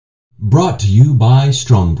Brought to you by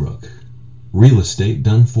Strongbrook. Real estate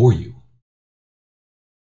done for you.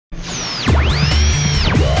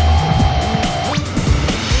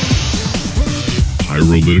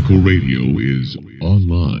 PYROLITICAL Radio is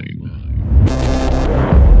online.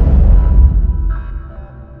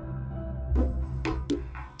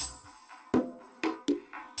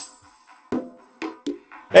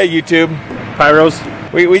 Hey YouTube, PYROS.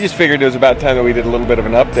 We just figured it was about time that we did a little bit of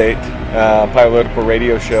an update. PYROLITICAL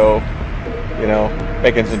radio show, you know,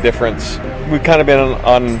 making some difference. We've kind of been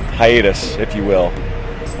on hiatus, if you will.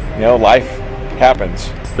 You know, life happens.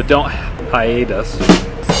 But don't hiatus.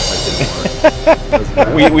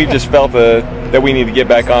 we just felt that we need to get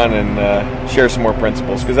back on and share some more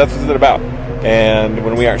principles, because that's what it's about. And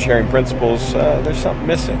when we aren't sharing principles, there's something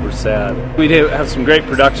missing. We're sad. We do have some great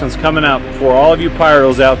productions coming up for all of you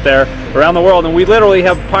pyros out there around the world, and we literally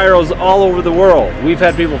have pyros all over the world. We've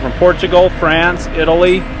had people from Portugal, France,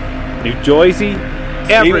 Italy, New Jersey,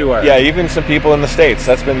 everywhere. Even some people in the States.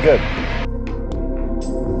 That's been good.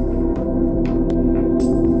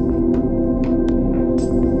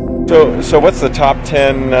 So what's the top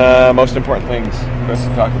 10 most important things for us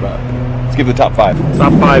to talk about? Let's give the top 5.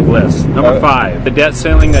 Top 5 list. Number 5, the debt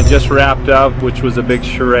ceiling that just wrapped up, which was a big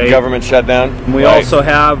charade. Government shutdown. And we also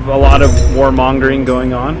have a lot of warmongering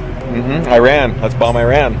going on. Iran. Let's bomb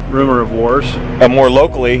Iran. Rumor of wars. More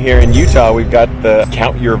locally, here in Utah, we've got the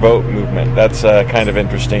Count Your Vote movement. That's kind of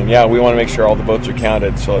interesting. Yeah, we want to make sure all the votes are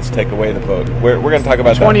counted, so let's take away the vote. We're going to talk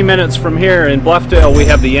about 20 minutes from here in Bluffdale, we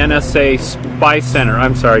have the NSA Spy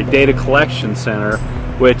Center, Data Collection Center,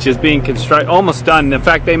 which is being constructed, almost done. In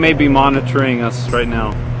fact, they may be monitoring us right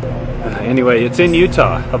now. Anyway, it's in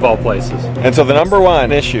Utah, of all places. And so the number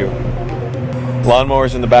 1 issue,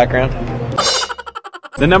 lawnmowers in the background.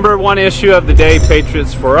 The number 1 issue of the day,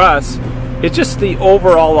 Patriots, for us, is just the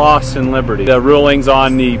overall loss in liberty. The rulings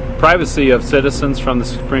on the privacy of citizens from the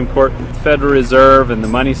Supreme Court, the Federal Reserve, and the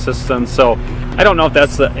money system. So I don't know if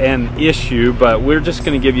that's an issue, but we're just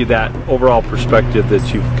going to give you that overall perspective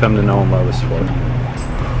that you've come to know and love us for.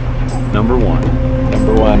 Number 1.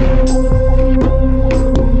 Number 1.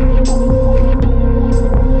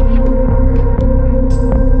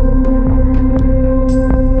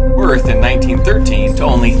 In 1913 to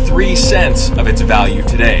only 3 cents of its value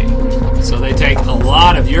today. So they take a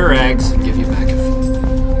lot of your eggs and give you back a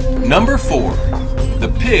few. Number 4, the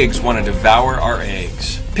pigs want to devour our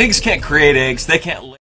eggs. Pigs can't create eggs, they can't